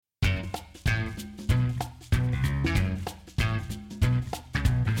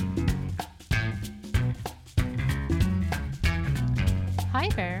Hi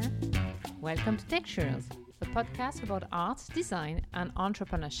there! Welcome to Textures, the podcast about art, design, and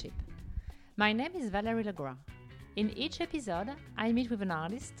entrepreneurship. My name is Valérie Legras. In each episode, I meet with an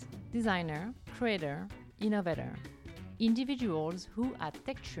artist, designer, creator, innovator, individuals who add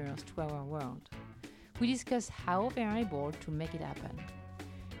textures to our world. We discuss how they are able to make it happen.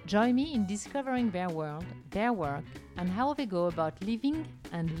 Join me in discovering their world, their work, and how they go about living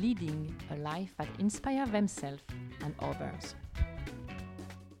and leading a life that inspires themselves and others.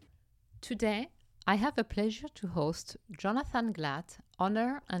 Today, I have the pleasure to host Jonathan Glatt,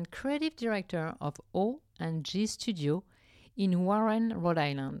 owner and creative director of O&G Studio in Warren, Rhode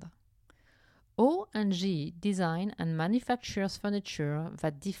Island. O&G design and manufactures furniture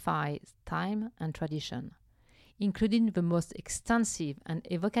that defies time and tradition, including the most extensive and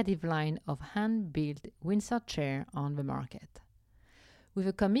evocative line of hand-built Windsor chair on the market. With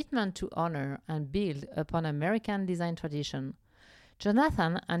a commitment to honor and build upon American design tradition,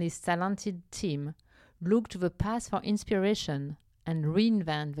 Jonathan and his talented team look to the past for inspiration and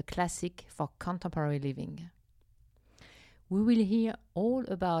reinvent the classic for contemporary living. We will hear all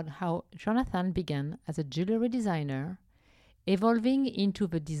about how Jonathan began as a jewelry designer, evolving into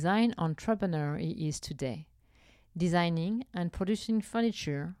the design entrepreneur he is today, designing and producing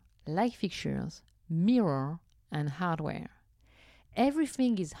furniture, light fixtures, mirror, and hardware.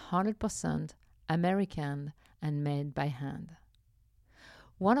 Everything is 100% American and made by hand.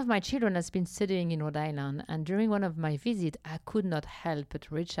 One of my children has been studying in Rhode Island, and during one of my visits, I could not help but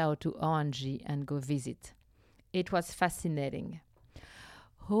reach out to O&G and go visit. It was fascinating.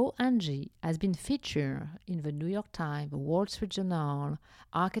 O&G has been featured in the New York Times, Wall Street Journal,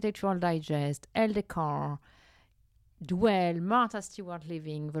 Architectural Digest, Elle Decor, Dwell, Martha Stewart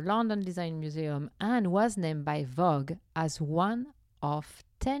Living, the London Design Museum, and was named by Vogue as one of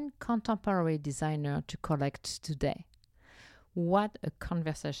 10 contemporary designers to collect today. What a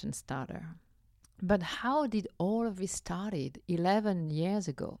conversation starter. But how did all of this started 11 years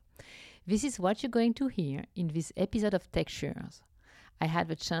ago? This is what you're going to hear in this episode of Textures. I had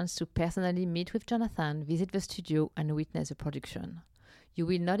the chance to personally meet with Jonathan, visit the studio, and witness the production. You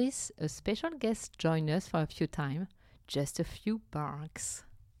will notice a special guest join us for a few times, just a few barks.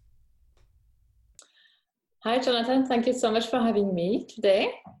 Hi, Jonathan. Thank you so much for having me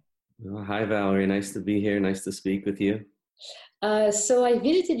today. Well, hi, Valerie. Nice to be here. Nice to speak with you. So I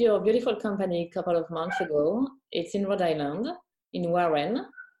visited your beautiful company a couple of months ago. It's in Rhode Island, in Warren.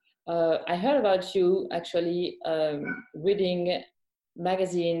 I heard about you actually reading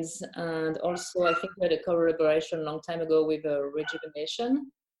magazines, and also I think we had a collaboration a long time ago with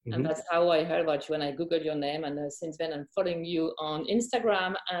Rejuvenation. Mm-hmm. And that's how I heard about you when I Googled your name. And since then I'm following you on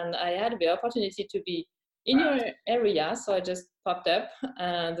Instagram, and I had the opportunity to be in your area. So I just popped up,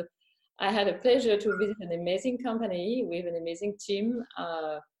 and I had a pleasure to visit an amazing company with an amazing team,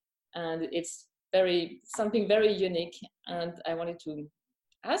 and it's something very unique. And I wanted to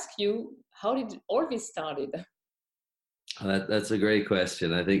ask you, how did all this started? That's a great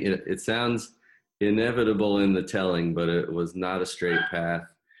question. I think it sounds inevitable in the telling, but it was not a straight path.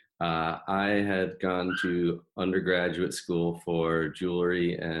 I had gone to undergraduate school for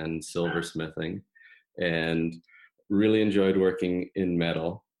jewelry and silversmithing, and really enjoyed working in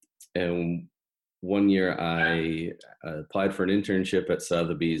metal. And one year I applied for an internship at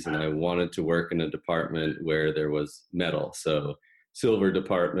Sotheby's, and I wanted to work in a department where there was metal. So silver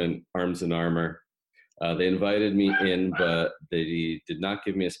department, arms and armor. They invited me in, but they did not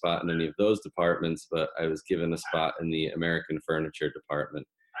give me a spot in any of those departments, but I was given a spot in the American furniture department,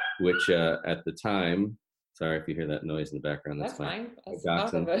 which at the time, sorry if you hear that noise in the background. That's fine. That's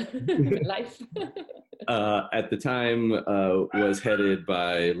part of life. At the time was headed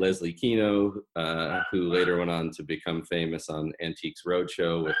by Leslie Kino, who later went on to become famous on Antiques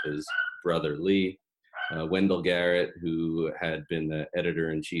Roadshow with his brother Lee. Wendell Garrett, who had been the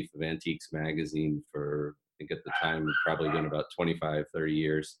editor-in-chief of Antiques Magazine for, I think at the time, probably been about 25, 30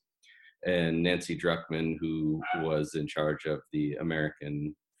 years. And Nancy Druckmann, who was in charge of the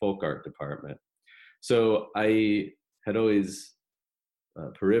American folk art department. So I had always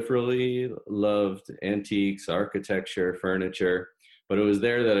peripherally loved antiques, architecture, furniture, but it was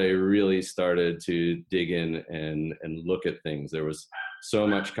there that I really started to dig in and look at things. There was so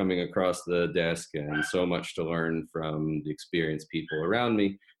much coming across the desk and so much to learn from the experienced people around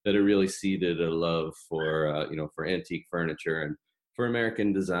me that it really seeded a love for for antique furniture and for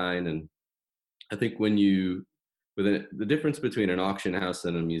American design. And I think the difference between an auction house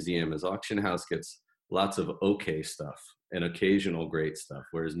and a museum is auction house gets lots of okay stuff and occasional great stuff,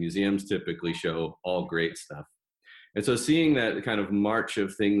 whereas museums typically show all great stuff. And so seeing that kind of march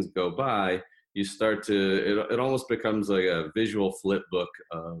of things go by, you start to, it almost becomes like a visual flip book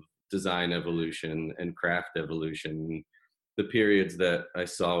of design evolution and craft evolution. The periods that I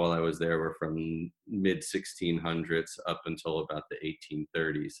saw while I was there were from mid 1600s up until about the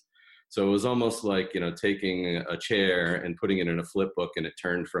 1830s. So it was almost like, taking a chair and putting it in a flip book, and it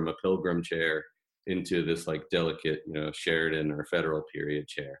turned from a pilgrim chair into this like delicate, Sheridan or Federal period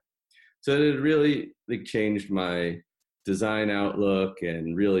chair. So it really like changed my design outlook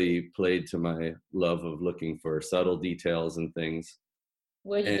and really played to my love of looking for subtle details and things.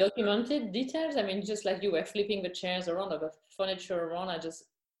 Were you And documented details? I mean, just like you were flipping the chairs around or the furniture around and just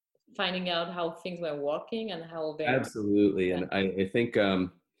finding out how things were working and how they were. absolutely. Yeah. And I think,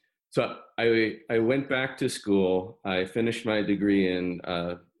 so I went back to school. I finished my degree in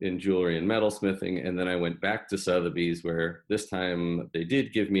jewelry and metalsmithing, and then I went back to Sotheby's, where this time they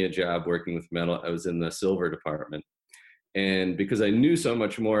did give me a job working with metal. I was in the silver department. And because I knew so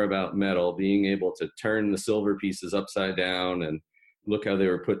much more about metal, being able to turn the silver pieces upside down and look how they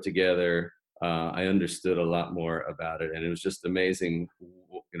were put together, I understood a lot more about it. And it was just amazing,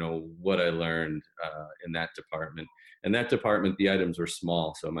 what I learned in that department. And that department, the items were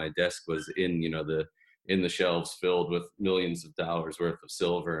small. So my desk was in the shelves filled with millions of dollars worth of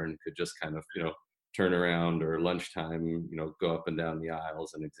silver, and could just kind of, turn around, or lunchtime, go up and down the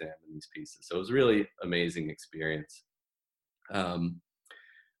aisles and examine these pieces. So it was a really amazing experience. Um,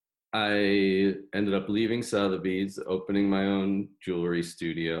 I ended up leaving Sotheby's, opening my own jewelry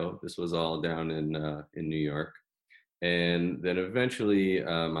studio. This was all down in New York, and then eventually,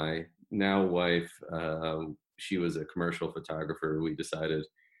 my now wife, she was a commercial photographer. We decided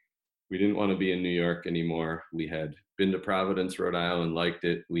we didn't want to be in New York anymore. We had been to Providence, Rhode Island, liked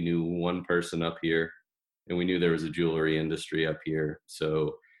it. We knew one person up here, and we knew there was a jewelry industry up here.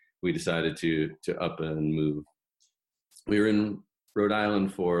 So we decided to up and move. We were in Rhode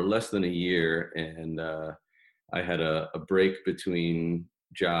Island for less than a year, and I had a break between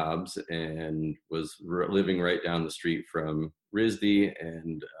jobs and was living right down the street from RISD,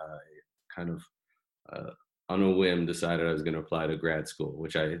 and kind of on a whim decided I was going to apply to grad school,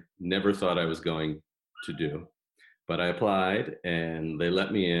 which I never thought I was going to do. But I applied, and they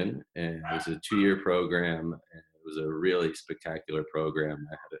let me in, and it was a 2-year program, and it was a really spectacular program.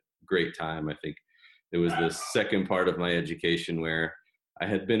 I had a great time. I think it was the second part of my education where I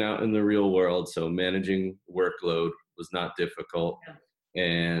had been out in the real world, so managing workload was not difficult.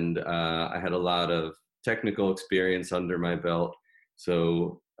 And I had a lot of technical experience under my belt.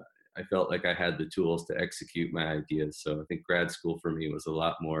 So I felt like I had the tools to execute my ideas. So I think grad school for me was a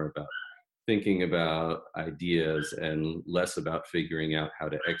lot more about thinking about ideas and less about figuring out how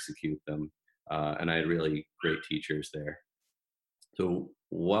to execute them. And I had really great teachers there. So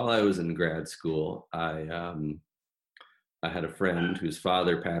while I was in grad school, I had a friend whose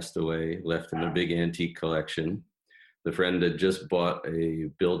father passed away, left him a big antique collection. The friend had just bought a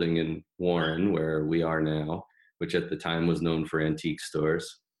building in Warren, where we are now, which at the time was known for antique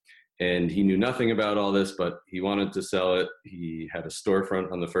stores. And he knew nothing about all this, but he wanted to sell it. He had a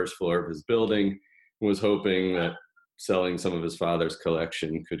storefront on the first floor of his building, and was hoping that selling some of his father's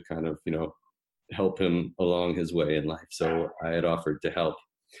collection could kind of, help him along his way in life. So I had offered to help.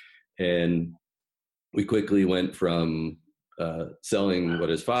 And we quickly went from selling what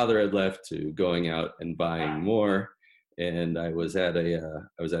his father had left to going out and buying more. And I was at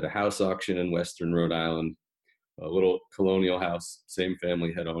a house auction in Western Rhode Island, a little colonial house. Same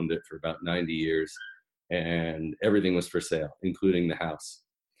family had owned it for about 90 years, and everything was for sale, including the house.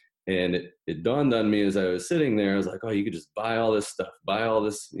 And it dawned on me as I was sitting there, I was like, oh, you could just buy all this stuff, buy all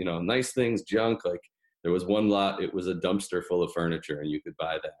this, nice things, junk. Like, there was one lot, it was a dumpster full of furniture, and you could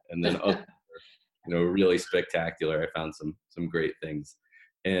buy that. And then really spectacular. I found some great things.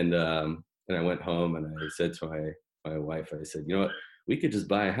 And I went home, and I said to my wife, I said, you know what, we could just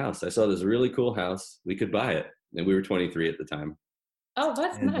buy a house. I saw this really cool house. We could buy it. And we were 23 at the time. Oh,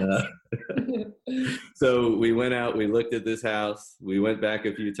 that's nice. So we went out, we looked at this house, we went back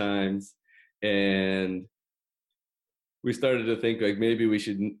a few times, and we started to think like maybe we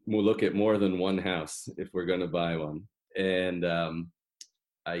should look at more than one house if we're going to buy one. And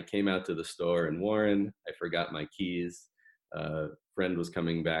I came out to the store in Warren. I forgot my keys. A friend was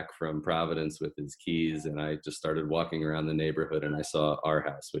coming back from Providence with his keys, and I just started walking around the neighborhood, and I saw our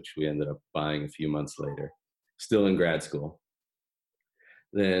house, which we ended up buying a few months later, still in grad school.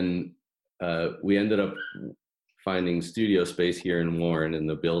 Then we ended up finding studio space here in Warren in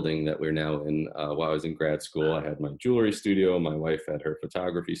the building that we're now in. While I was in grad school, I had my jewelry studio. My wife had her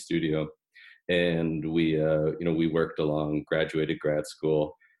photography studio, and we worked along. Graduated grad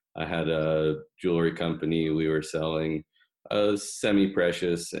school. I had a jewelry company. We were selling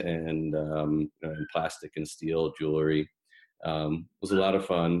semi-precious and, and plastic and steel jewelry. It was a lot of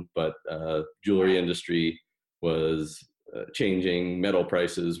fun, but jewelry industry was changing. Metal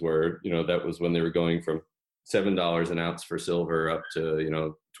prices were, that was when they were going from $7 an ounce for silver up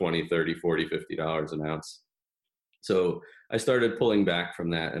to, 20, 30, 40, $50 an ounce. So I started pulling back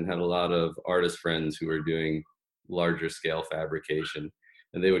from that and had a lot of artist friends who were doing larger scale fabrication.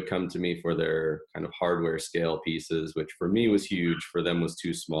 And they would come to me for their kind of hardware scale pieces, which for me was huge, for them was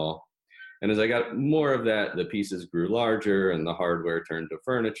too small. And as I got more of that, the pieces grew larger and the hardware turned to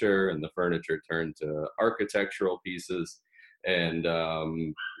furniture and the furniture turned to architectural pieces. And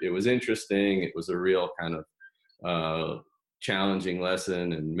it was interesting. It was a real kind of challenging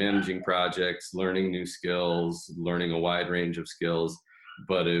lesson in managing projects, learning new skills, learning a wide range of skills.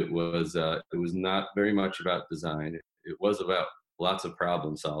 But it was not very much about design. It was about lots of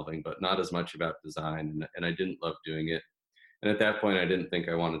problem solving, but not as much about design. And I didn't love doing it. And at that point, I didn't think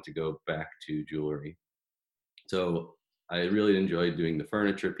I wanted to go back to jewelry. So I really enjoyed doing the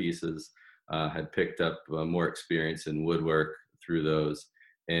furniture pieces, had picked up more experience in woodwork through those.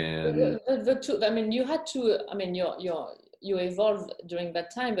 And you had to, you evolved during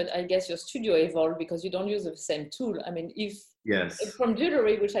that time, but I guess your studio evolved because you don't use the same tool. Yes, if from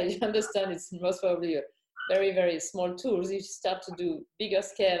jewelry, which I understand is most probably a very, very small tools, you start to do bigger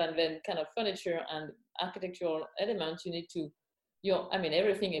scale and then kind of furniture and architectural elements, you need to,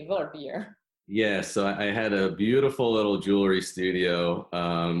 everything evolved here. Yeah, so I had a beautiful little jewelry studio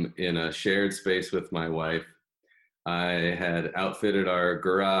in a shared space with my wife. I had outfitted our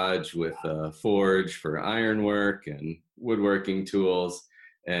garage with a forge for ironwork and woodworking tools,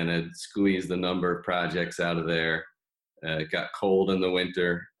 and had squeezed a number of projects out of there. It got cold in the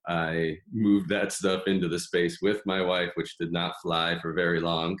winter. I moved that stuff into the space with my wife, which did not fly for very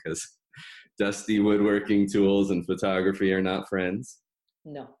long because dusty woodworking tools and photography are not friends.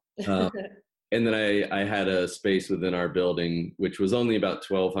 No. And then I had a space within our building, which was only about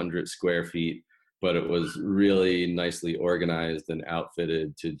 1,200 square feet, but it was really nicely organized and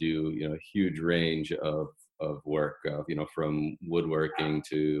outfitted to do, a huge range of work, from woodworking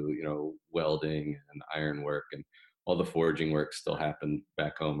to, welding and ironwork, and all the forging work still happened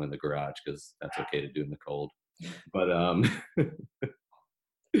back home in the garage because that's okay to do in the cold. But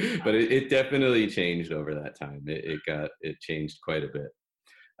but it definitely changed over that time. It changed quite a bit.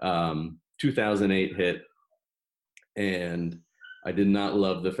 2008 hit, and I did not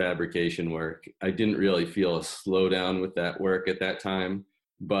love the fabrication work. I didn't really feel a slowdown with that work at that time,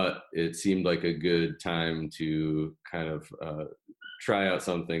 but it seemed like a good time to kind of try out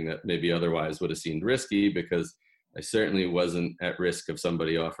something that maybe otherwise would have seemed risky, because I certainly wasn't at risk of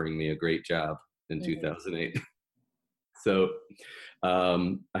somebody offering me a great job in 2008. So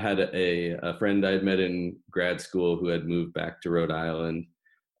I had a friend I had met in grad school who had moved back to Rhode Island.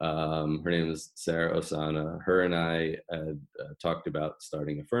 Her name is Sarah Osana. Her and I had talked about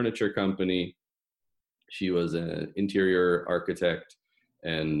starting a furniture company. She was an interior architect.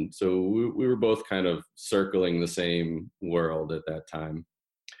 And so we were both kind of circling the same world at that time.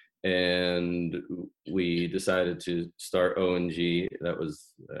 And we decided to start ONG. That was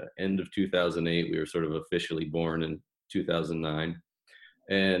end of 2008. We were sort of officially born in 2009.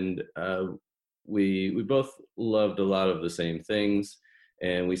 And we both loved a lot of the same things.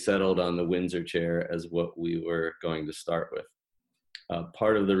 And we settled on the Windsor chair as what we were going to start with.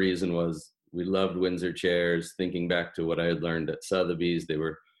 Part of the reason was we loved Windsor chairs. Thinking back to what I had learned at Sotheby's, they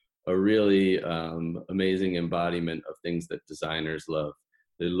were a really amazing embodiment of things that designers love.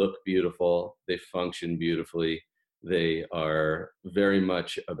 They look beautiful, they function beautifully. They are very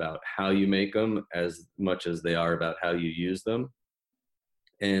much about how you make them as much as they are about how you use them.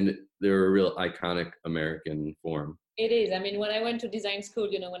 And they're a real iconic American form. It is. When I went to design school,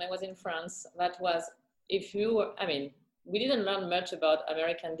 when I was in France, that was, if you were, we didn't learn much about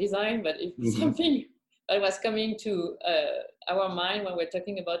American design, but if something that was coming to our mind when we're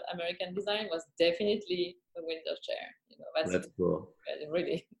talking about American design was definitely the Windsor chair. That's cool.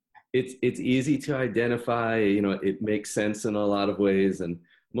 Really. It's easy to identify, it makes sense in a lot of ways. And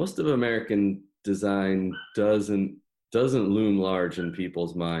most of American design doesn't loom large in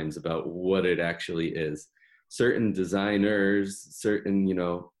people's minds about what it actually is. Certain designers, certain,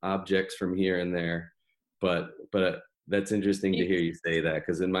 objects from here and there, but that's interesting to hear you say that,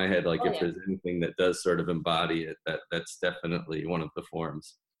 because in my head, if there's anything that does sort of embody it, that's definitely one of the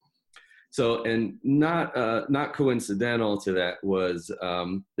forms. So, and not coincidental to that was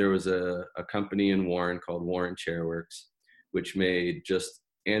there was a company in Warren called Warren Chairworks, which made just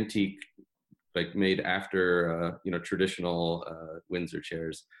antique, made after traditional Windsor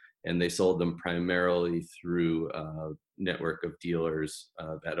chairs, and they sold them primarily through a network of dealers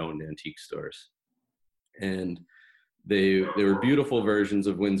that owned antique stores. And they were beautiful versions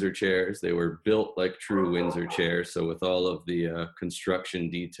of Windsor chairs. They were built like true Windsor chairs, so with all of the construction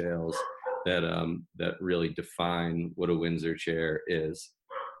details that really define what a Windsor chair is.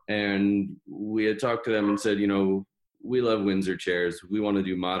 And we had talked to them and said, you know, we love Windsor chairs. We want to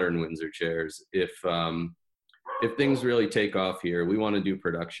do modern Windsor chairs. If things really take off here, we want to do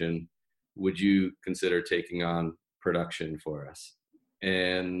production. Would you consider taking on production for us?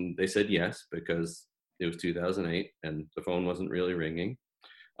 And they said yes, because it was 2008 and the phone wasn't really ringing.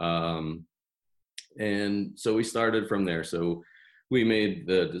 And so we started from there. So we made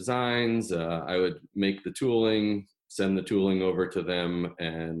the designs. I would make the tooling, send the tooling over to them,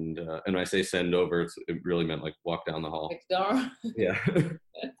 and when I say send over, it really meant like walk down the hall. Next door. Yeah.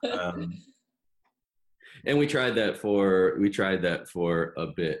 And we tried that for a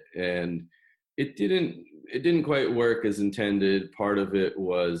bit, and it didn't quite work as intended. Part of it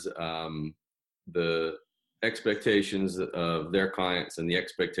was the expectations of their clients and the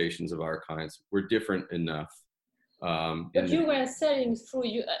expectations of our clients were different enough. But you were selling through,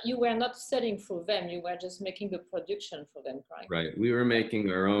 you were not selling through them, you were just making the production for them, right? Right. We were making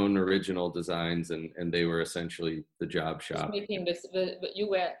our own original designs, and they were essentially the job shop. Just making this, but you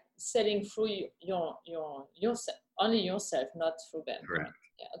were selling through yourself, only yourself, not through them. Correct. Right?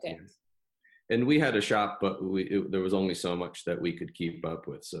 Yeah, okay. Yes. And we had a shop, but there was only so much that we could keep up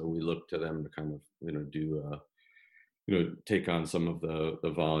with. So we looked to them to kind of, take on some of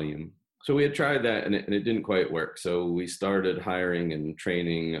the volume. So we had tried that, and it didn't quite work. So we started hiring and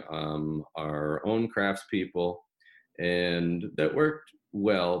training our own craftspeople, and that worked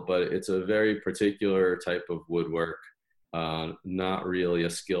well, but it's a very particular type of woodwork, not really a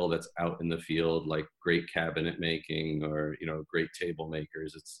skill that's out in the field, like great cabinet making or, great table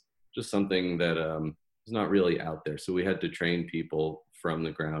makers. It's just something that is not really out there. So we had to train people from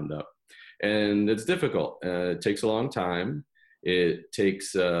the ground up, and it's difficult. It takes a long time. It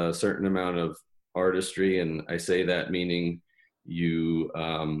takes a certain amount of artistry, and I say that meaning you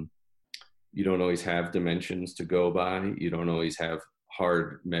don't always have dimensions to go by. You don't always have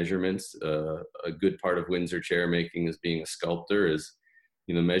hard measurements. A good part of Windsor chair making is being a sculptor. Is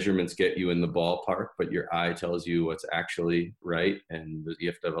measurements get you in the ballpark, but your eye tells you what's actually right, and you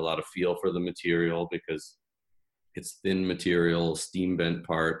have to have a lot of feel for the material because it's thin material, steam bent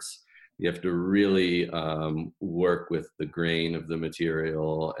parts. You have to really work with the grain of the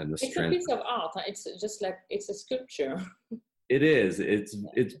material and the strength. It's a piece of art. It's just like, it's a sculpture. It is. It's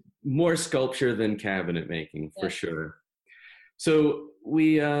more sculpture than cabinet making, for sure. So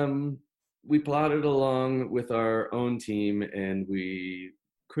we plodded along with our own team, and we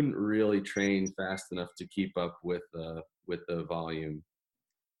couldn't really train fast enough to keep up with the volume.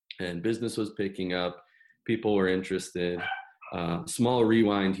 And business was picking up. People were interested. Small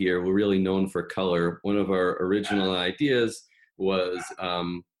rewind here, we're really known for color. One of our original ideas was,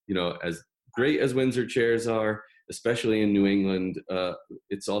 as great as Windsor chairs are, especially in New England,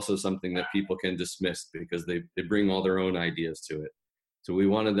 it's also something that people can dismiss because they bring all their own ideas to it. So we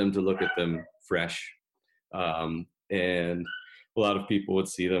wanted them to look at them fresh. And a lot of people would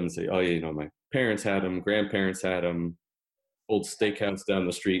see them and say, oh, yeah, my parents had them, grandparents had them, old steakhouse down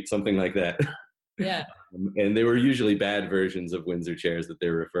the street, something like that. Yeah. And they were usually bad versions of Windsor chairs that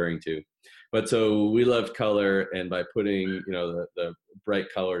they're referring to. But so we loved color, and by putting, the bright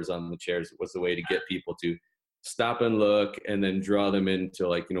colors on the chairs was the way to get people to stop and look and then draw them into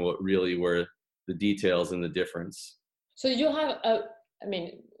what really were the details and the difference. So you have,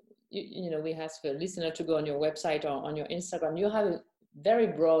 we ask the listener to go on your website or on your Instagram. You have a very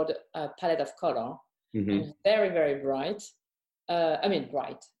broad palette of color, and very, very bright.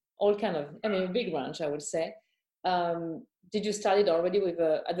 Bright. All kind of, a big range, I would say. Did you start it already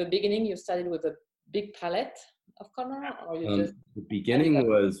at the beginning, you started with a big palette of color, or you just? The beginning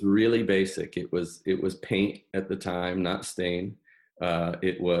was really basic. It was paint at the time, not stain.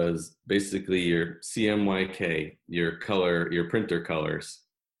 It was basically your CMYK, your color, your printer colors.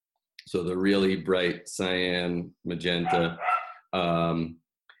 So the really bright cyan, magenta,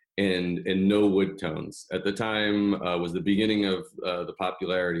 and no wood tones. At the time was the beginning of the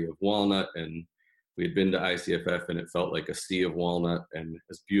popularity of walnut, and we had been to ICFF, and it felt like a sea of walnut. And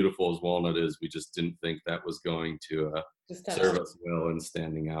as beautiful as walnut is, we just didn't think that was going to serve us well in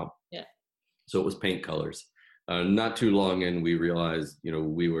standing out. Yeah. So it was paint colors. Not too long in, we realized,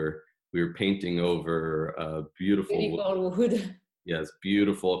 we were painting over beautiful wood. Yes,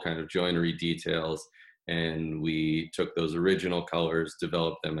 beautiful kind of joinery details. And we took those original colors,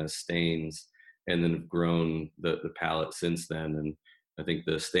 developed them as stains, and then have grown the palette since then. I think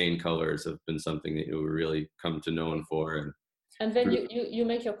the stain colors have been something that we really come to known for. And then you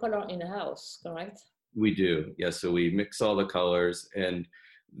make your color in house, correct? We do, yes. So we mix all the colors, and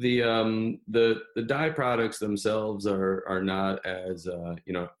the dye products themselves are not as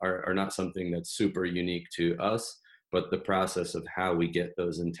are not something that's super unique to us, but the process of how we get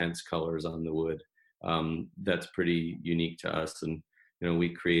those intense colors on the wood, that's pretty unique to us. And we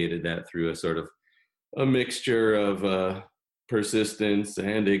created that through a sort of a mixture of persistence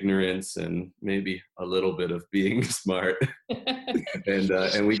and ignorance, and maybe a little bit of being smart.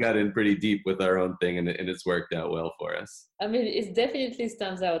 And we got in pretty deep with our own thing, and it's worked out well for us. I mean, it definitely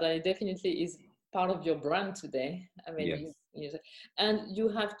stands out, and it definitely is part of your brand today. I mean, yes. And you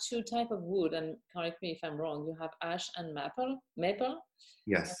have two types of wood, and correct me if I'm wrong. You have ash and maple.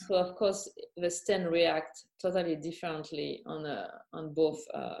 Yes. And so of course, the stain react totally differently on both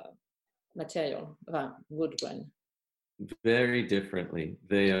material, wood grain. Very differently.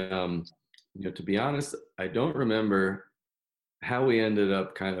 They, to be honest, I don't remember how we ended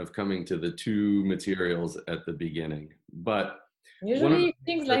up kind of coming to the two materials at the beginning, but usually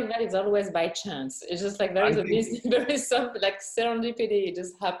things like that is always by chance. It's just like there is some like serendipity. It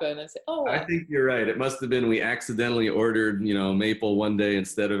just happened and say, oh. I think you're right. It must have been we accidentally ordered, maple one day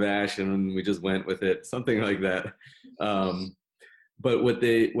instead of ash, and we just went with it, something like that. But what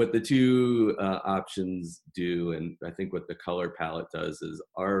the two options do, and I think what the color palette does, is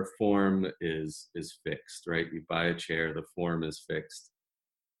our form is fixed, right? You buy a chair, the form is fixed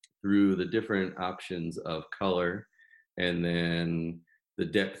through the different options of color, and then the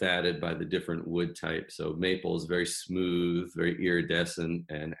depth added by the different wood types. So maple is very smooth, very iridescent,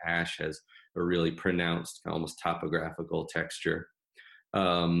 and ash has a really pronounced, almost topographical texture.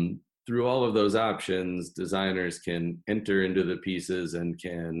 Through all of those options, designers can enter into the pieces and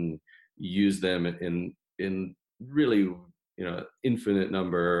can use them in really, infinite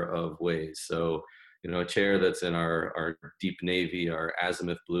number of ways. So, a chair that's in our deep navy, our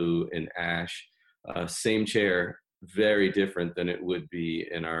azimuth blue and ash, same chair, very different than it would be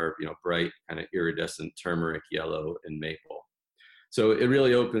in our, bright kind of iridescent turmeric yellow and maple. So it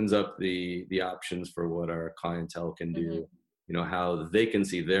really opens up the options for what our clientele can do. How they can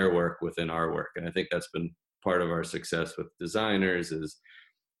see their work within our work. And I think that's been part of our success with designers. Is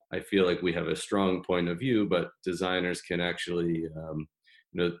I feel like we have a strong point of view, but designers can actually,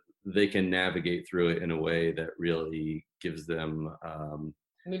 they can navigate through it in a way that really gives them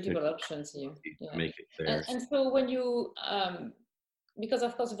multiple options here. Make it theirs. And so when you, because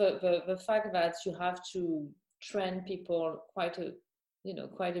of course the fact that you have to train people quite a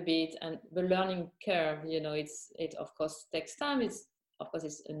bit, and the learning curve, it of course takes time. It's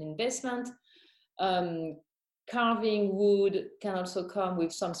an investment. Carving wood can also come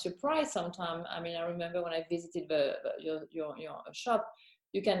with some surprise sometimes. I mean, I remember when I visited your shop,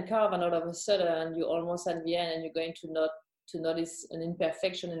 you can carve, and all of a sudden you're almost at the end, and you're going to notice an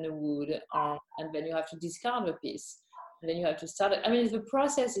imperfection in the wood, and then you have to discard the piece, and then you have to start. I mean, the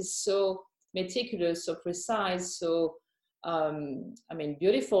process is so meticulous, so precise, so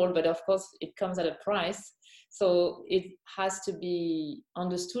beautiful, but of course it comes at a price. So it has to be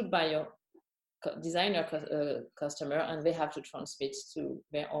understood by your designer customer, and they have to transmit to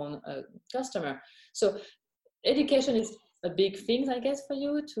their own customer. So education is a big thing, I guess, for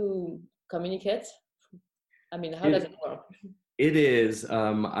you to communicate. I mean, how does it work? It is.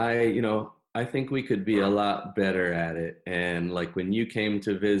 I think we could be a lot better at it. And like when you came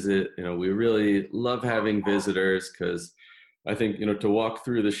to visit, we really love having visitors, because I think, to walk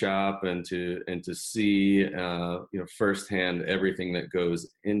through the shop and to see, firsthand everything that goes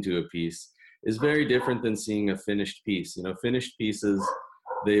into a piece is very different than seeing a finished piece. Finished pieces,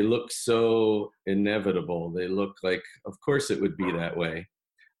 they look so inevitable. They look like, of course it would be that way.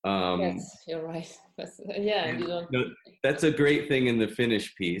 Yes, you're right. That's a great thing in the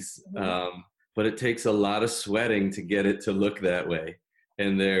finished piece, but it takes a lot of sweating to get it to look that way.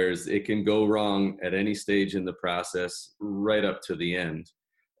 And it can go wrong at any stage in the process, right up to the end.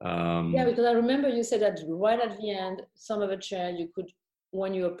 Because I remember you said that right at the end, some of a chair,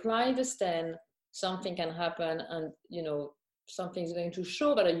 when you apply the stain, something can happen, and something's going to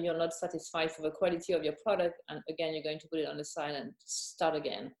show, but you're not satisfied with the quality of your product, and again you're going to put it on the side and start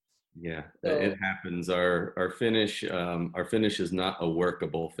again. Yeah, so it happens. Our finish is not a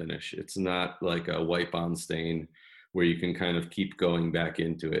workable finish. It's not like a wipe-on stain where you can kind of keep going back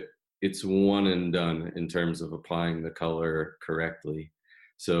into it. It's one and done in terms of applying the color correctly.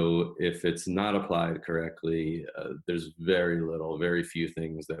 So if it's not applied correctly, there's very few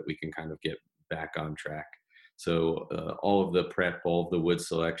things that we can kind of get back on track. So all of the prep, all of the wood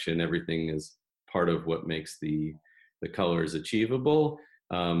selection, everything is part of what makes the the color is achievable.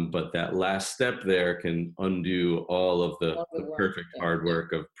 But that last step there can undo all of the perfect hard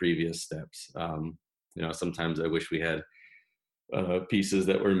work of previous steps. Sometimes I wish we had pieces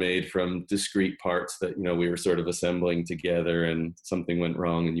that were made from discrete parts that we were sort of assembling together, and something went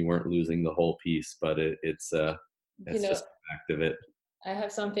wrong and you weren't losing the whole piece. But it's just the fact of it. I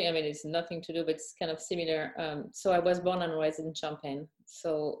have something, it's nothing to do, but it's kind of similar. So I was born and raised in Champagne.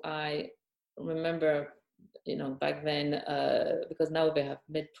 So I remember, back then, because now they have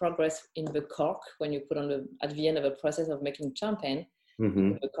made progress in the cork when you put on at the end of a process of making champagne,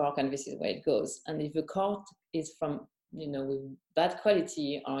 the cork, and this is where it goes. And if the cork is from, with bad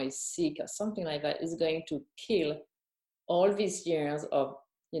quality or is sick or something like that, it's going to kill all these years of,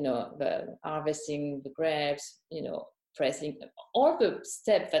 the harvesting the grapes, pressing, all the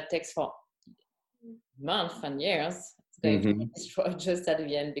steps that takes for months and years. It's going to be destroyed just at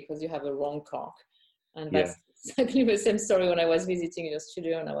the end because you have a wrong cork. And that's exactly the same story when I was visiting your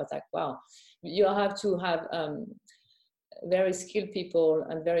studio, and I was like, wow, you have to have very skilled people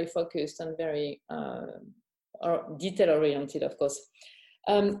and very focused and very detail-oriented, of course.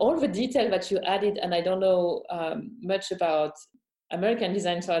 All the detail that you added, and I don't know much about American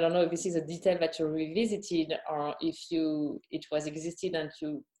design, so I don't know if this is a detail that you revisited or if it was existed and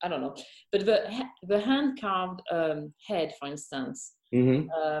I don't know. But the hand-carved head, for instance,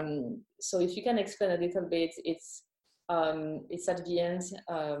 so if you can explain a little bit, it's at the end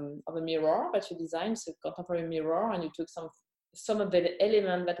of a mirror that you designed, so contemporary mirror, and you took some of the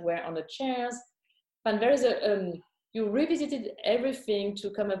elements that were on the chairs, and there is you revisited everything to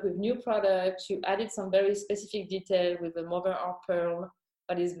come up with new products. You added some very specific detail with the mother of pearl,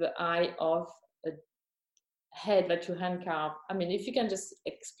 that is the eye of a head that you hand carve. If you can just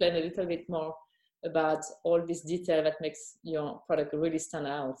explain a little bit more about all this detail that makes your product really stand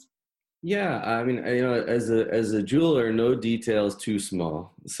out. Yeah, as a jeweler, no detail is too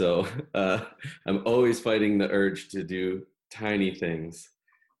small. So I'm always fighting the urge to do tiny things,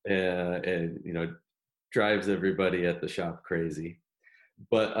 and drives everybody at the shop crazy.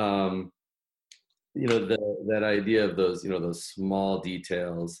 But that idea of those small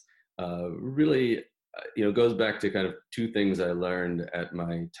details really goes back to kind of two things I learned at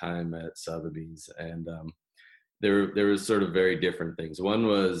my time at Sotheby's, and there was sort of very different things. One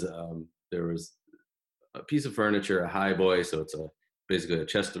was there was a piece of furniture, a highboy, so it's basically a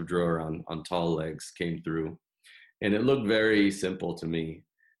chest of drawer on tall legs, came through, and it looked very simple to me.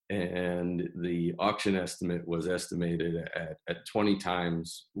 And the auction estimate was estimated at 20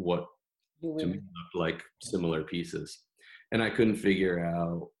 times what to me looked like similar pieces. And I couldn't figure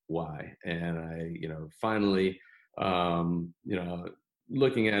out why. And I, finally,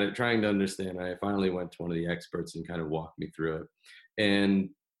 looking at it, trying to understand, I finally went to one of the experts and kind of walked me through it. And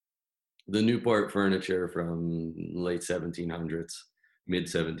the Newport furniture from late 1700s, mid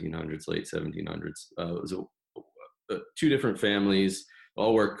 1700s, late 1700s, was two different families,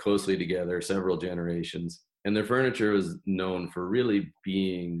 all worked closely together, several generations, and their furniture was known for really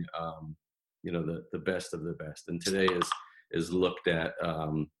being, the best of the best. And today is looked at,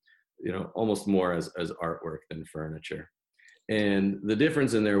 almost more as artwork than furniture. And the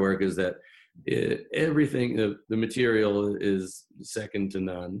difference in their work is that everything, the material is second to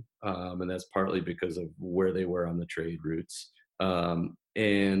none, and that's partly because of where they were on the trade routes.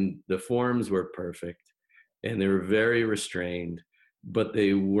 And the forms were perfect, and they were very restrained, but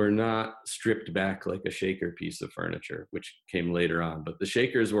they were not stripped back like a shaker piece of furniture, which came later on. But the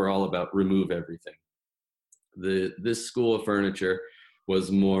shakers were all about remove everything. This school of furniture was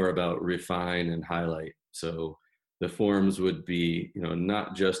more about refine and highlight. So the forms would be,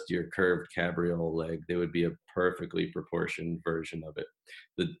 not just your curved cabriole leg, they would be a perfectly proportioned version of it.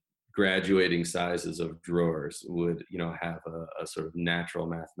 The graduating sizes of drawers would, have a sort of natural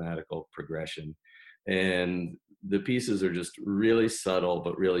mathematical progression. And the pieces are just really subtle,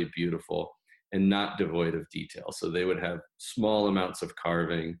 but really beautiful and not devoid of detail. So they would have small amounts of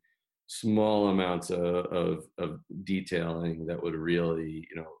carving, small amounts of detailing that would really,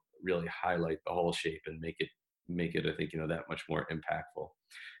 really highlight the whole shape and make it, I think, that much more impactful.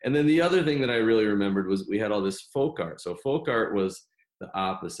 And then the other thing that I really remembered was we had all this folk art. So folk art was the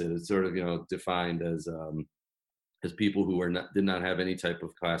opposite. It's sort of, defined as people who did not have any type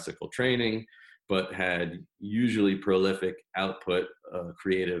of classical training, but had usually prolific output,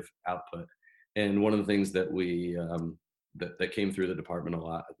 creative output. And one of the things that we that came through the department a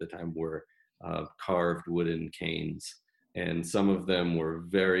lot at the time were carved wooden canes. And some of them were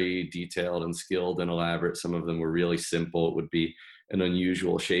very detailed and skilled and elaborate. Some of them were really simple. It would be an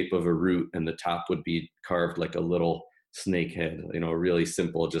unusual shape of a root, and the top would be carved like a little snake head, really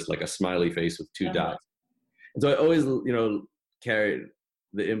simple, just like a smiley face with two dots. And so I always, carried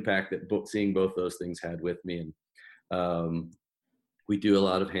the impact that seeing both those things had with me. And we do a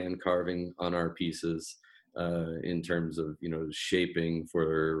lot of hand carving on our pieces in terms of, shaping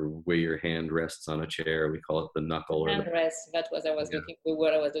for where your hand rests on a chair. We call it the knuckle. Hand rest, that was I was looking for,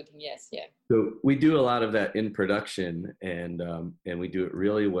 what I was looking, yes, yeah. So we do a lot of that in production, and we do it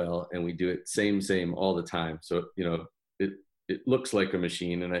really well, and we do it same all the time. So, it looks like a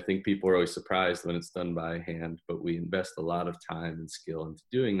machine, and I think people are always surprised when it's done by hand, but we invest a lot of time and skill into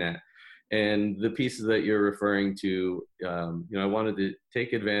doing that. And the pieces that you're referring to, I wanted to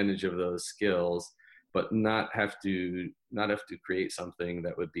take advantage of those skills, but not have to create something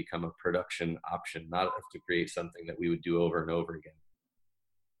that would become a production option, not have to create something that we would do over and over again.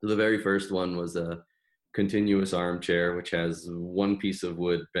 So the very first one was a continuous armchair, which has one piece of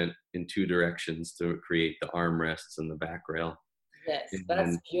wood bent in two directions to create the armrests and the back rail. Yes,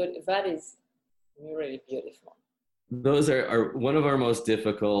 that's beautiful. That is really beautiful. Those are one of our most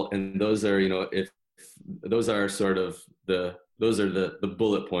difficult, and those are, those are sort of the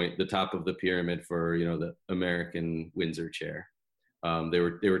bullet point, the top of the pyramid for, the American Windsor chair. They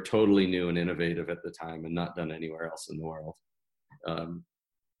were totally new and innovative at the time and not done anywhere else in the world.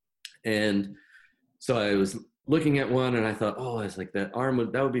 And so I was looking at one, and I thought, I was like, that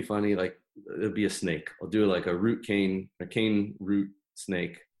would be funny. Like, it'd be a snake. I'll do like a cane root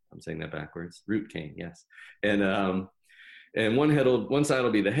snake. I'm saying that backwards. Root cane, yes. And one side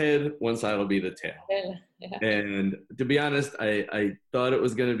will be the head, one side will be the tail. Yeah. And to be honest, I thought it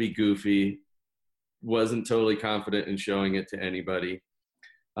was going to be goofy. Wasn't totally confident in showing it to anybody.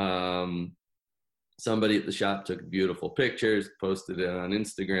 Somebody at the shop took beautiful pictures, posted it on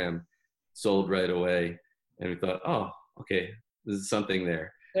Instagram, sold right away. And we thought, okay, there's something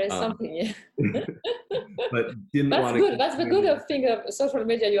there. There's something, yeah. But that's the good thing of social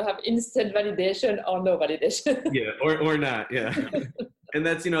media. You have instant validation or no validation. Yeah, or not, yeah. And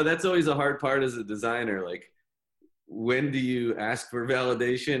that's always a hard part as a designer. Like, when do you ask for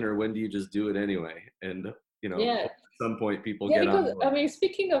validation, or when do you just do it anyway? And at some point people get on board. I mean,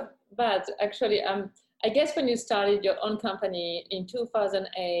 speaking of that, actually, I guess when you started your own company in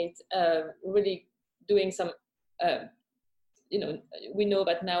 2008, really doing some, we know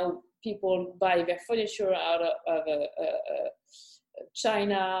that now people buy their furniture out of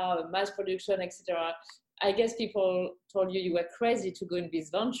China, mass production, etc. I guess people told you were crazy to go in this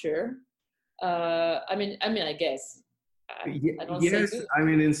venture. I mean, I guess. I don't yes, I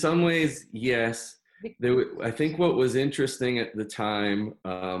mean, in some ways, yes. I think what was interesting at the time,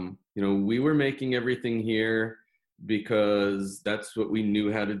 we were making everything here because that's what we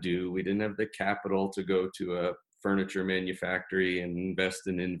knew how to do. We didn't have the capital to go to a furniture manufactury and invest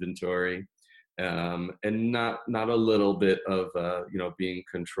in inventory, and not a little bit of being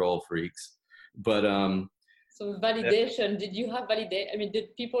control freaks, but so validation. Did you have validation? I mean,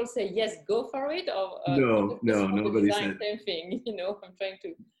 did people say yes, go for it, or no? Nobody said same thing. I'm trying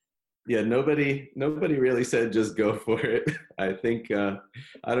to. Yeah, nobody really said just go for it. I think I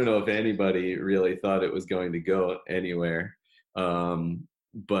don't know if anybody really thought it was going to go anywhere,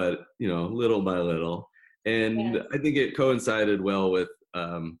 but little by little. And I think it coincided well with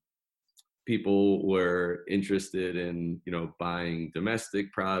people were interested in, buying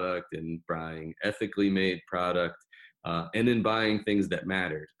domestic product and buying ethically made product, and in buying things that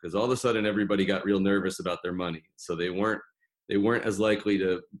mattered. Because all of a sudden everybody got real nervous about their money. So they weren't as likely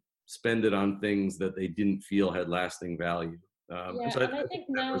to spend it on things that they didn't feel had lasting value. And I think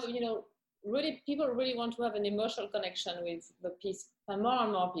now, really people really want to have an emotional connection with the piece. And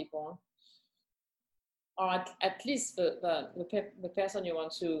more people, or at least the person you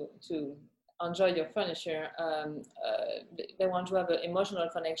want to enjoy your furniture, they want to have an emotional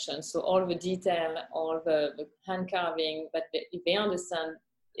connection. So all the detail, all the hand carving, but if they understand,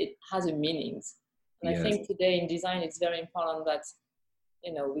 it has a meaning. And yes. I think today in design, it's very important that,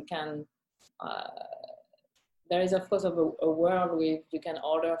 we can, there is of course a world where you can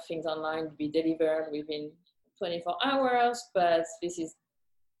order things online, be delivered within 24 hours, but this is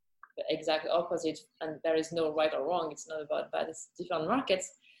the exact opposite, and there is no right or wrong. It's not about that, it's different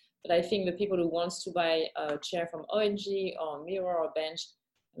markets. But I think the people who wants to buy a chair from ONG or Mirror or Bench,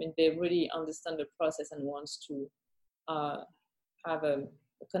 I mean, they really understand the process and wants to have a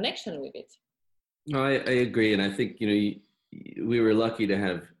connection with it. No, I agree. And I think, we were lucky to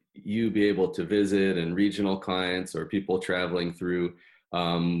have you be able to visit, and regional clients or people traveling through.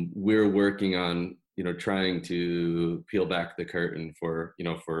 We're working on, trying to peel back the curtain for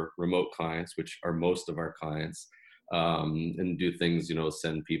remote clients, which are most of our clients, and do things,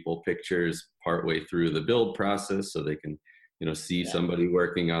 send people pictures partway through the build process so they can, see somebody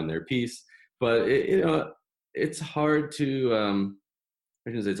working on their piece. But, it's hard to, I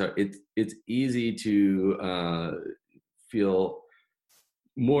shouldn't say it's hard. It's easy to feel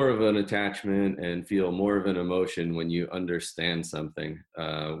more of an attachment and feel more of an emotion when you understand something.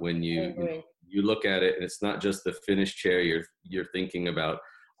 When I you agree. you look at it, and it's not just the finished chair. You're thinking about,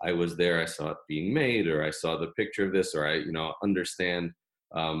 I was there, I saw it being made, or I saw the picture of this, or I understand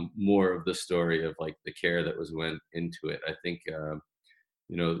more of the story of like the care that was went into it. I think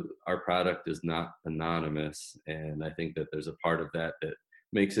our product is not anonymous, and I think that there's a part of that that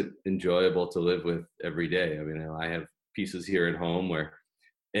makes it enjoyable to live with every day. I mean, I have pieces here at home where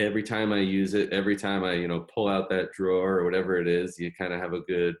every time I use it, every time I pull out that drawer or whatever it is, you kind of have a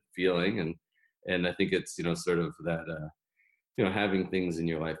good feeling. And I think it's sort of that having things in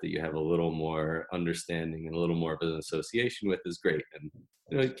your life that you have a little more understanding and a little more of an association with is great. And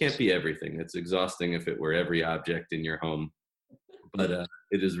it can't be everything. It's exhausting if it were every object in your home, but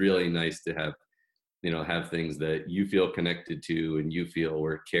it is really nice to have things that you feel connected to and you feel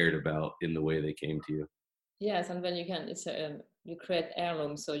were cared about in the way they came to you. Yes, and then you create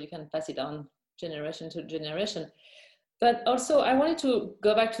heirlooms, so you can pass it on generation to generation. But also, I wanted to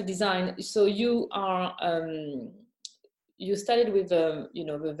go back to design. So you started with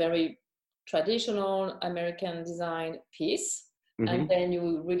the very traditional American design piece, and then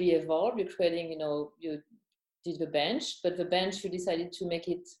you really evolved. You're creating, you did the bench, but the bench you decided to make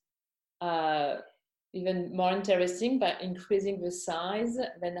it even more interesting by increasing the size,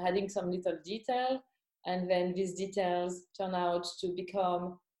 then adding some little detail, and then these details turn out to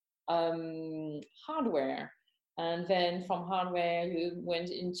become hardware. And then from hardware, you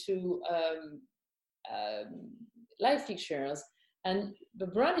went into light fixtures. And the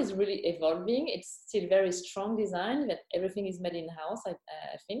brand is really evolving. It's still very strong design, that everything is made in-house, I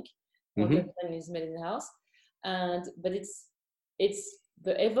think. All the design is made in-house. But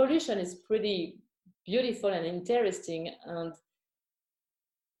the evolution is pretty beautiful and interesting. And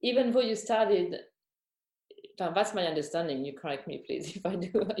even though you started, that's my understanding, you correct me please if I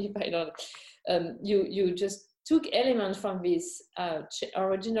do, if I don't, you just took elements from these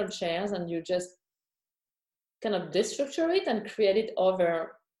original chairs and you just kind of destructure it and created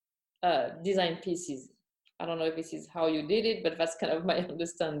other design pieces. I don't know if this is how you did it, but that's kind of my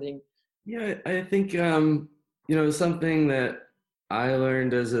understanding. Yeah, I think something that I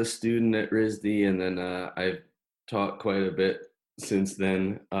learned as a student at RISD, and then I've taught quite a bit since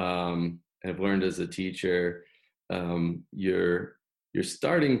then. I've learned as a teacher, your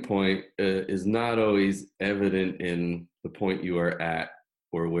starting point is not always evident in the point you are at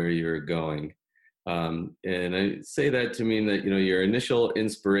or where you're going. And I say that to mean that your initial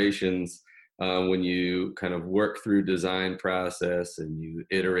inspirations, when you kind of work through design process and you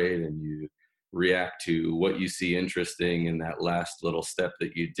iterate and you react to what you see interesting in that last little step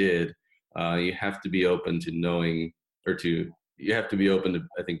that you did, you have to be open to knowing, you have to be open to,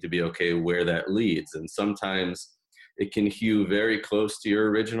 I think, to be okay where that leads. And sometimes it can hew very close to your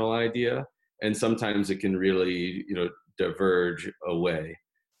original idea, and sometimes it can really diverge away.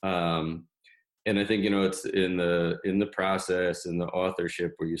 And I think it's in the process, in the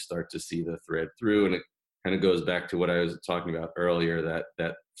authorship, where you start to see the thread through, and it kind of goes back to what I was talking about earlier,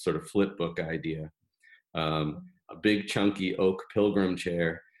 that sort of flip book idea. A big chunky oak pilgrim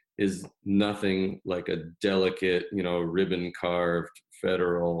chair is nothing like a delicate, ribbon carved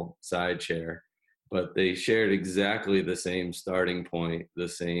Federal side chair, but they shared exactly the same starting point, the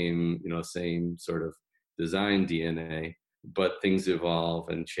same sort of design DNA, but things evolve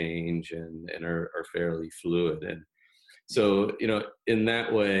and change and are fairly fluid. And so, in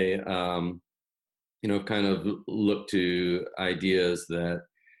that way, kind of look to ideas that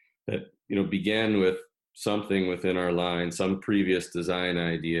began with something within our line, some previous design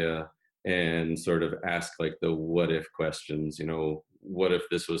idea, and sort of ask like the what if questions. What if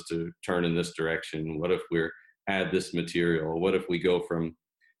this was to turn in this direction? What if we add this material? What if we go from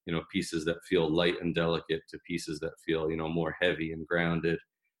pieces that feel light and delicate to pieces that feel more heavy and grounded?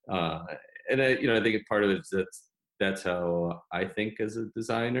 And I think part of it is that's how I think as a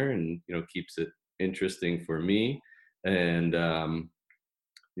designer, and keeps it interesting for me. And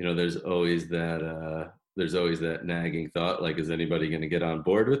there's always that nagging thought, like, is anybody going to get on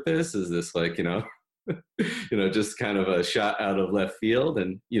board with this? Is this like just kind of a shot out of left field?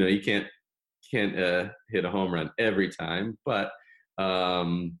 And you can't hit a home run every time, but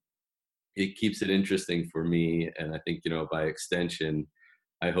it keeps it interesting for me. And I think by extension,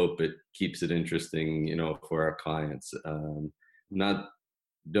 I hope it keeps it interesting for our clients.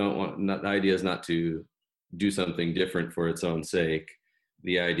 The idea is not to do something different for its own sake.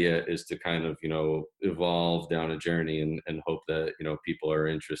 The idea is to kind of evolve down a journey and hope that people are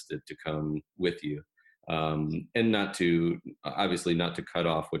interested to come with you. And not to, obviously not to cut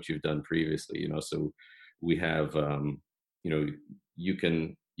off what you've done previously, so we have, you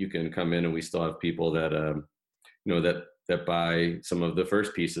can come in and we still have people that, that buy some of the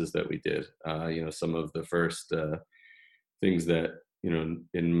first pieces that we did, some of the first things that,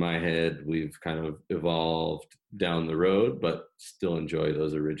 in my head, we've kind of evolved down the road, but still enjoy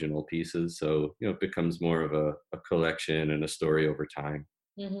those original pieces. So, it becomes more of a collection and a story over time.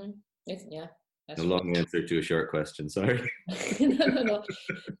 Mm-hmm. Yeah. A long answer to a short question, sorry. No.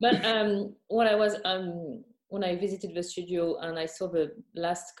 But what I was, when I visited the studio and I saw the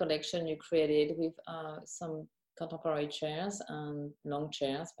last collection you created with some contemporary chairs and long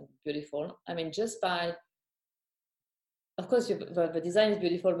chairs, beautiful. I mean, just by, of course, the design is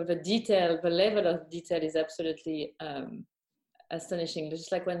beautiful, but the level of detail is absolutely astonishing.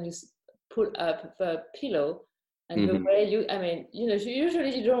 Just like when you pull up the pillow and the way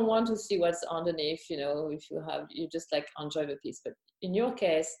usually you don't want to see what's underneath, if you just like enjoy the piece. But in your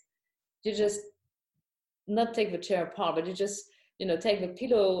case, you just not take the chair apart, but you just, take the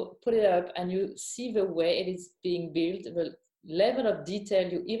pillow, put it up, and you see the way it is being built, the level of detail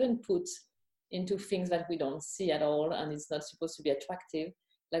you even put into things that we don't see at all, and it's not supposed to be attractive,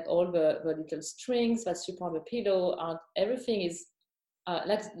 like all the little strings that support the pillow, and everything is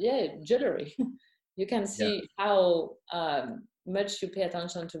jewelry. You can see how much you pay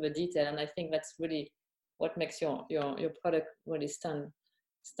attention to the detail, and I think that's really what makes your product really stand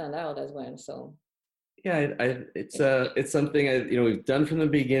out as well. So it's something we've done from the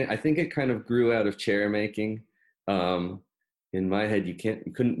beginning. I think it kind of grew out of chair making. In my head, you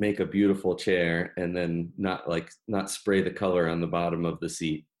couldn't make a beautiful chair and then not spray the color on the bottom of the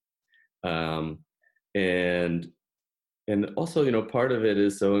seat. And also, part of it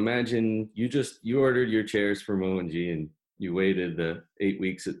is, so imagine you ordered your chairs from O&G and you waited the 10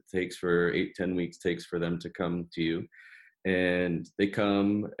 weeks takes for them to come to you. And they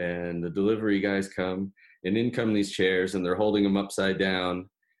come and the delivery guys come and in come these chairs and they're holding them upside down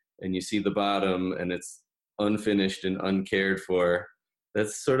and you see the bottom and it's unfinished and uncared for.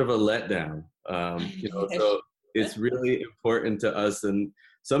 That's sort of a letdown. So it's really important to us, and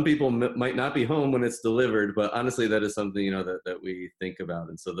some people might not be home when it's delivered, but honestly, that is something, that we think about.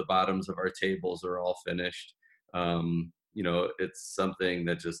 And so the bottoms of our tables are all finished. It's something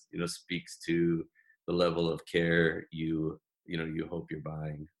that just, speaks to the level of care you hope you're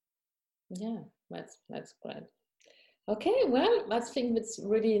buying. Yeah, that's great. Okay, well, I think that's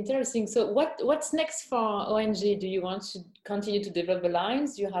really interesting. So what's next for O&G? Do you want to continue to develop the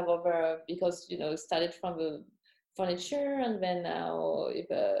lines you have because, started from the furniture and then now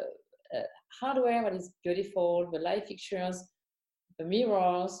the hardware that is beautiful, the light fixtures, the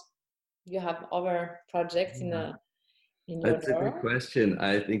mirrors. You have other projects in your That's a good question.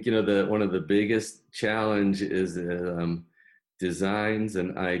 I think, one of the biggest challenge is designs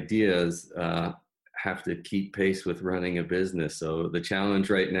and ideas have to keep pace with running a business. So the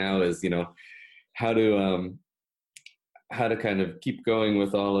challenge right now is, how to kind of keep going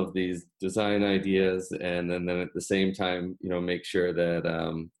with all of these design ideas, and then at the same time, make sure that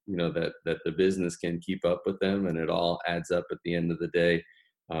that the business can keep up with them, and it all adds up at the end of the day.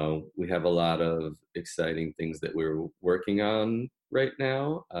 We have a lot of exciting things that we're working on right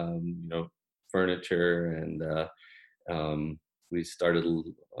now. Furniture, and we started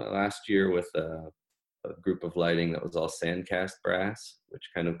last year with a group of lighting that was all sandcast brass, which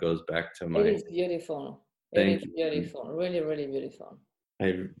kind of goes back to my. It is beautiful. It is beautiful. Really, really beautiful.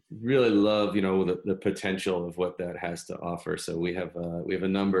 I really love, the potential of what that has to offer. So we have a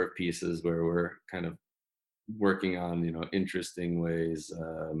number of pieces where we're kind of working on, interesting ways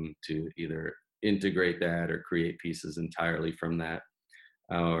to either integrate that or create pieces entirely from that.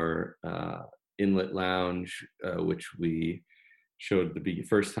 Our inlet lounge, which we showed the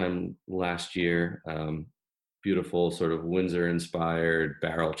first time last year, beautiful sort of Windsor inspired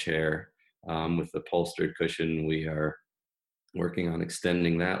barrel chair with upholstered cushion. We are working on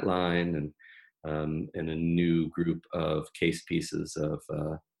extending that line and a new group of case pieces of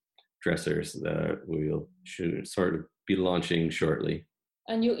dressers that should sort of be launching shortly.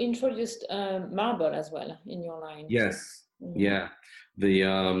 And you introduced marble as well in your line. Yes. Mm-hmm. Yeah.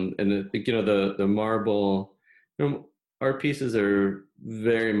 And I think, the marble, our pieces are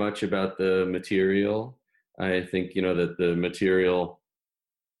very much about the material. I think, that the material,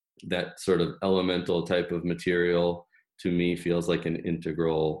 that sort of elemental type of material, to me feels like an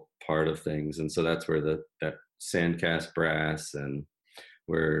integral part of things. And so that's where that sandcast brass, and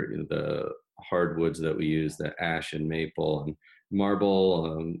where the hardwoods that we use, the ash and maple and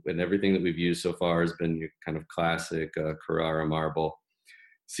marble, and everything that we've used so far has been kind of classic Carrara marble.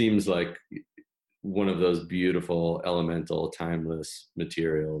 Seems like one of those beautiful, elemental, timeless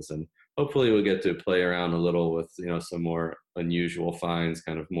materials. And hopefully we'll get to play around a little with, some more unusual finds,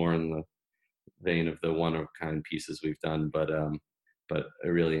 kind of more in the vein of the one-of-a-kind pieces we've done. But I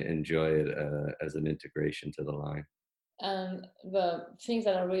really enjoy it as an integration to the line. And the things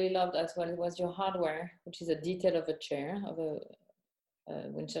that I really loved as well was your hardware, which is a detail of a chair, of a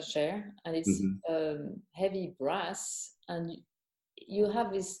Windsor chair, and it's heavy brass, and you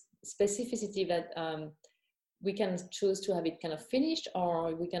have this specificity that we can choose to have it kind of finished,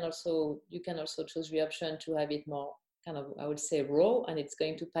 or you can also choose the option to have it more kind of, I would say, raw, and it's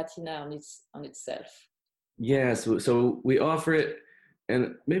going to patina on itself. Yeah, so we offer it,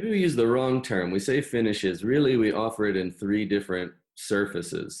 and maybe we use the wrong term. We say finishes. Really, we offer it in 3 different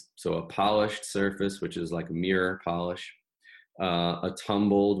surfaces. So a polished surface, which is like a mirror polish, a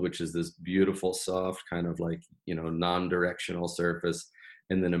tumbled, which is this beautiful, soft, kind of like, non-directional surface,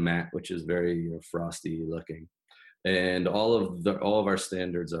 and then a matte, which is very frosty looking. And all of our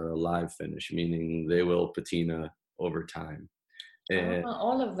standards are a live finish, meaning they will patina over time. And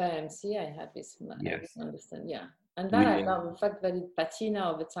all of them. See, I have this. Yes. I understand. Yeah. And that I love the fact that it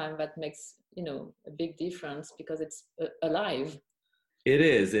patina over time. That makes a big difference because it's alive. It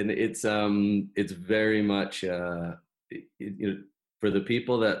is, and it's very much for the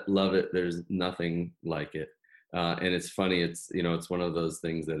people that love it. There's nothing like it, and it's funny. It's one of those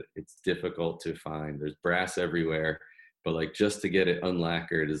things that it's difficult to find. There's brass everywhere, but like just to get it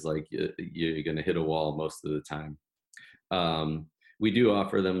unlacquered is like you're gonna hit a wall most of the time. We do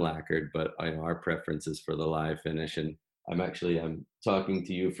offer them lacquered, but our preference is for the live finish. And I'm talking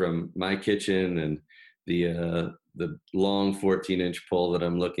to you from my kitchen, and the long 14-inch pole that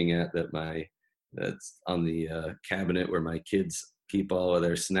I'm looking at that's on the cabinet where my kids keep all of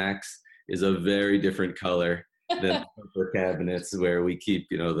their snacks is a very different color than upper cabinets where we keep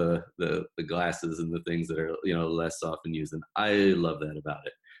the glasses and the things that are less often used. And I love that about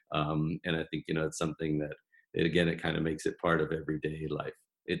it. And I think it's something that it kind of makes it part of everyday life.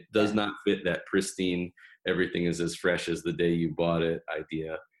 It does not fit that pristine, everything is as fresh as the day you bought it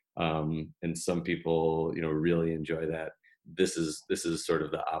idea. And some people, really enjoy that. This is sort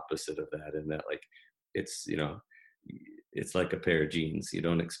of the opposite of that, in that like it's like a pair of jeans. You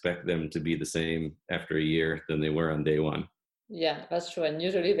don't expect them to be the same after a year than they were on day one. Yeah, that's true. And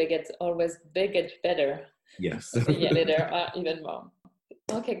usually they get better. Yes. Yeah, later even more.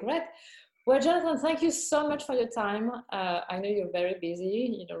 Okay, great. Well, Jonathan, thank you so much for your time. I know you're very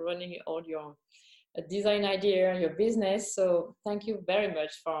busy, running all your design idea, your business. So thank you very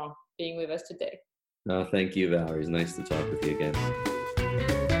much for being with us today. No, thank you, Valerie. It's nice to talk with you again.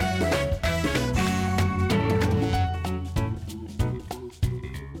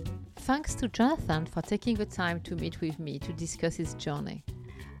 Thanks to Jonathan for taking the time to meet with me to discuss his journey.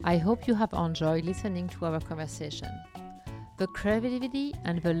 I hope you have enjoyed listening to our conversation. The creativity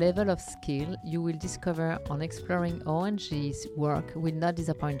and the level of skill you will discover on exploring ONG's work will not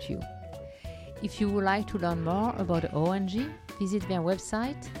disappoint you. If you would like to learn more about ONG, visit their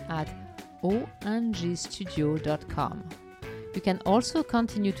website at ongstudio.com. You can also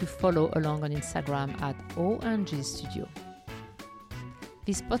continue to follow along on Instagram at ONGstudio.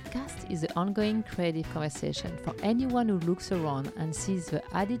 This podcast is an ongoing creative conversation for anyone who looks around and sees the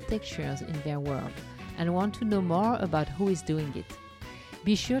added textures in their world and want to know more about who is doing it.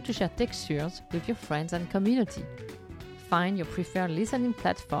 Be sure to share textures with your friends and community. Find your preferred listening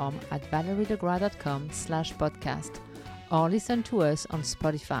platform at valeriedegra.com/podcast or listen to us on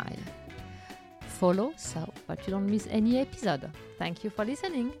Spotify. Follow so that you don't miss any episode. Thank you for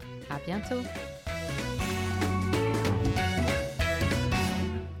listening. À bientôt.